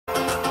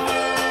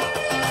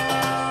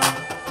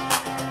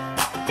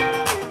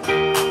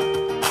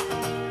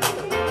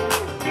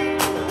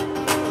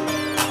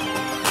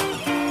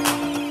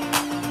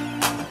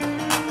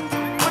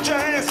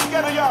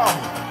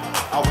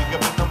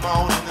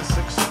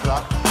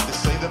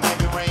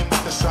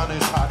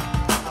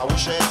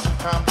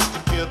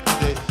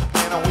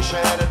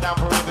pressure headed down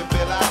for every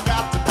bill I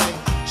got to pay.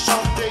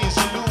 Some days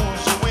you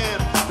lose, you win.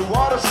 The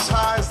water's as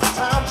high as the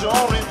times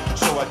you're in.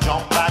 So I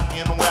jump back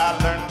in where I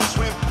learned to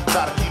swim.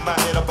 Try to keep my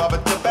head above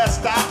it the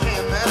best I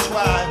can. That's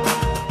why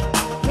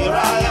here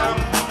I am,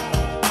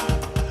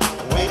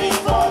 waiting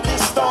for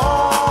this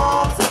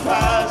storm to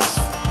pass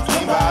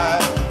me by.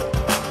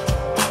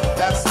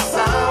 That's the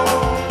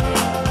sound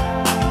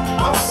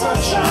of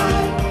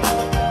sunshine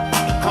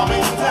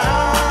coming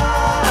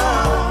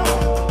down,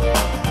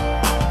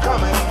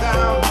 coming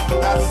down.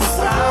 That's the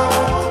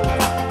sound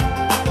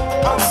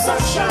of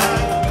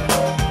sunshine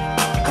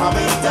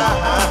coming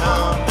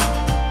down,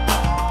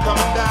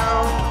 coming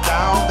down,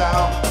 down,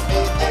 down.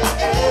 Hey, hey,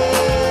 hey.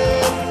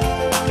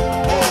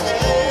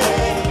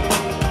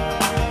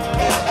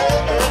 Hey,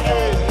 hey,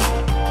 hey.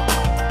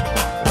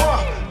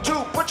 1, 2,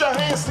 put your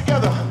hands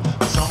together.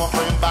 So my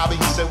friend Bobby,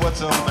 he said,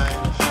 what's up, man?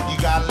 You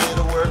got a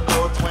little work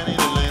or 20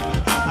 to lend.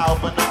 I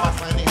opened up my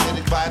friend, he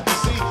headed glad to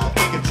see.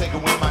 He can take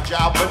away my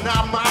job, but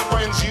not my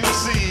friends, you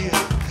see.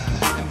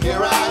 And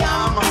here I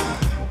am,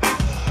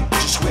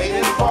 just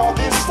waiting for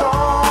this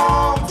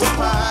storm to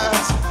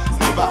pass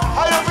me by.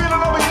 How you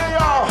feeling over here,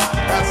 y'all?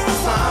 That's the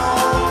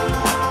sound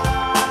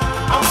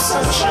of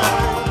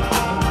sunshine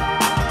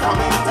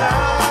coming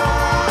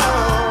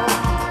down,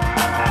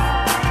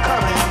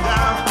 coming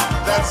down.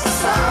 That's the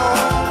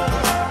sound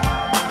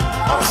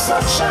of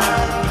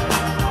sunshine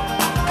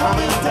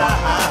coming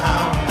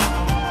down.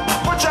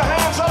 Put your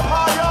hands up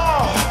high,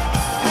 y'all.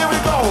 Here we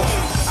go.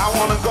 I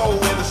wanna go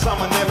where the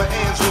summer never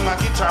ends, with my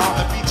guitar on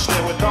the beach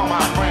there with all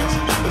my friends.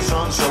 The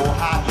sun's so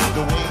hot,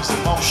 the waves in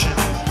motion.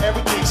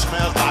 Everything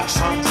smells like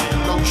suntan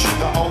lotion.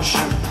 The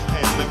ocean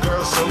and the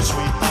girl's so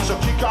sweet. So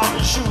kick off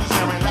your shoes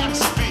and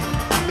relax your feet.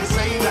 They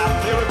say that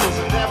miracles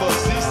are never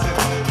ceasing.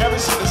 Every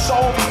single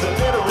soul needs a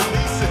little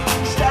releasing.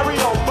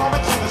 Stereo bumping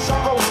till the sun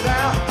goes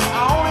down.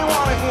 I only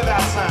wanna hear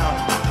that sound.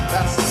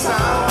 That's the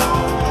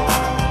sound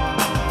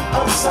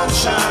of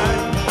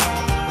sunshine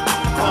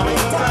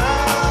coming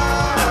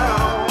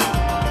down,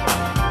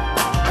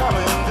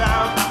 coming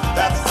down.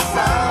 That's the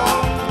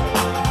sound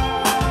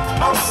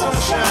of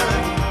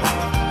sunshine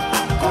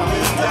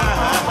coming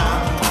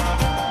down.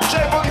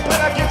 Jay Boogie, play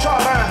that guitar,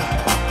 man.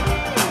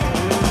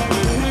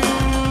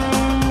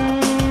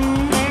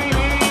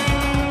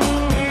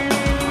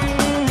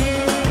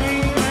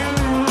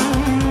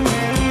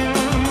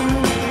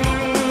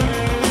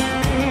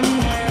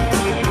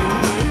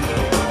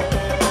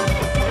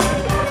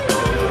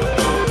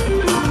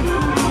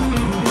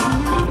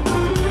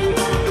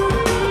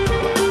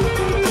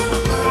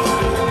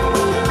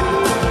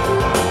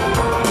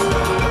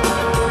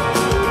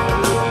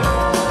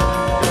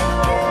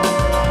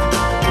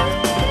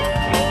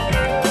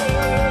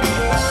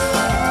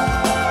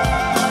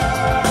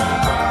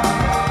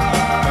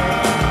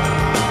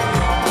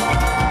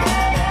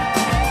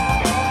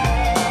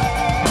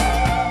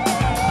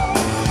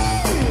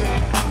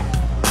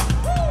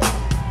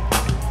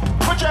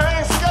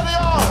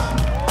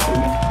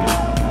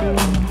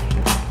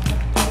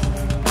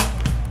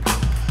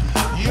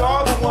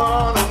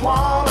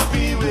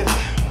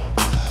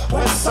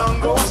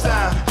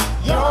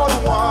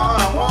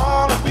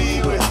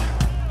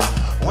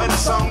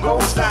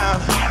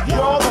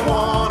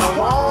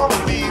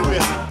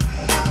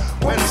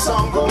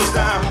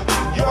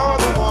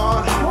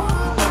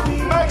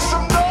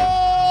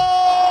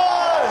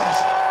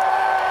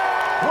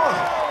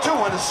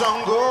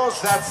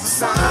 That's the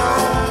sound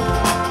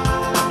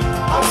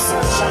of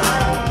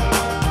sunshine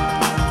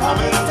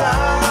coming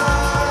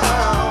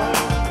down,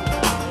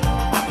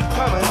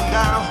 coming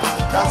down.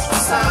 That's the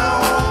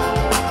sound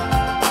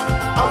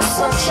of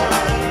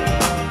sunshine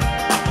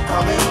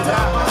coming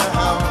down,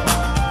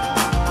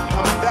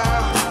 coming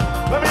down.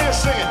 Let me hear you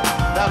sing it.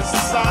 That's the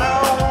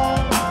sound.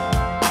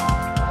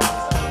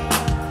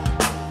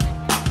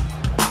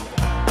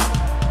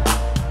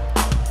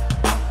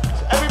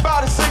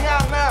 Everybody sing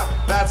out now.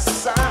 That's the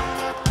sound.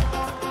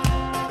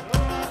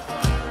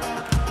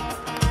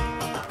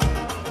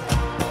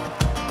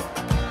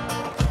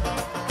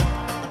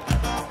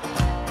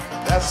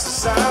 That's the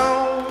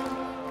sound.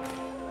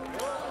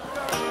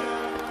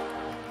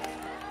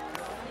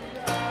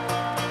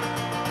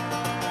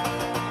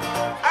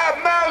 At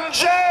Mountain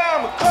Jam,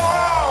 come on.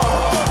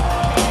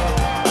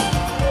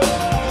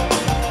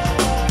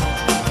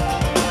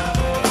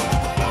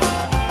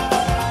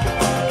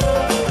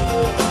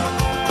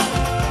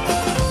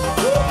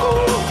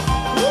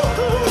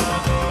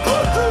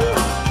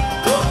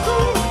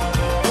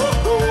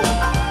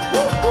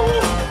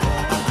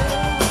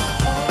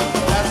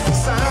 That's the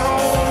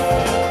sound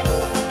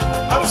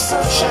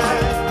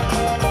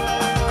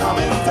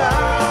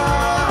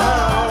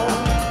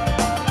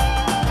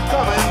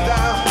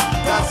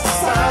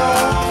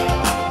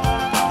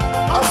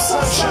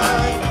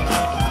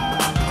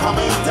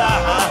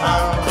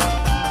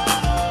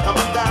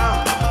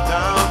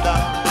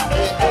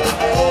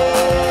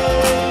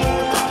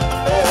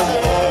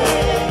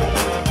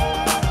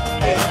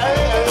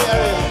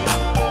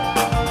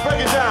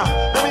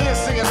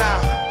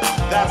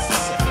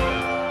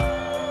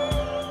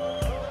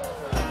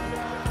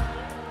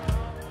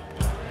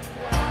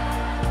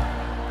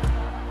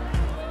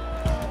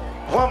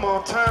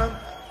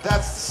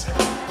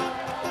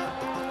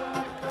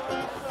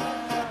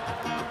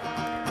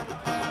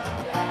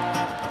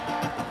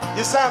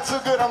It sounds too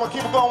good, I'm gonna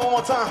keep it going one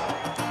more time.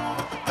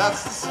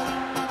 That's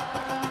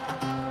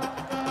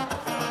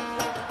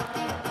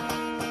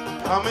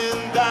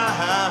coming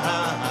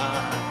down.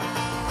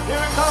 Here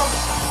it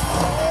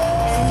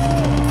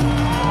comes.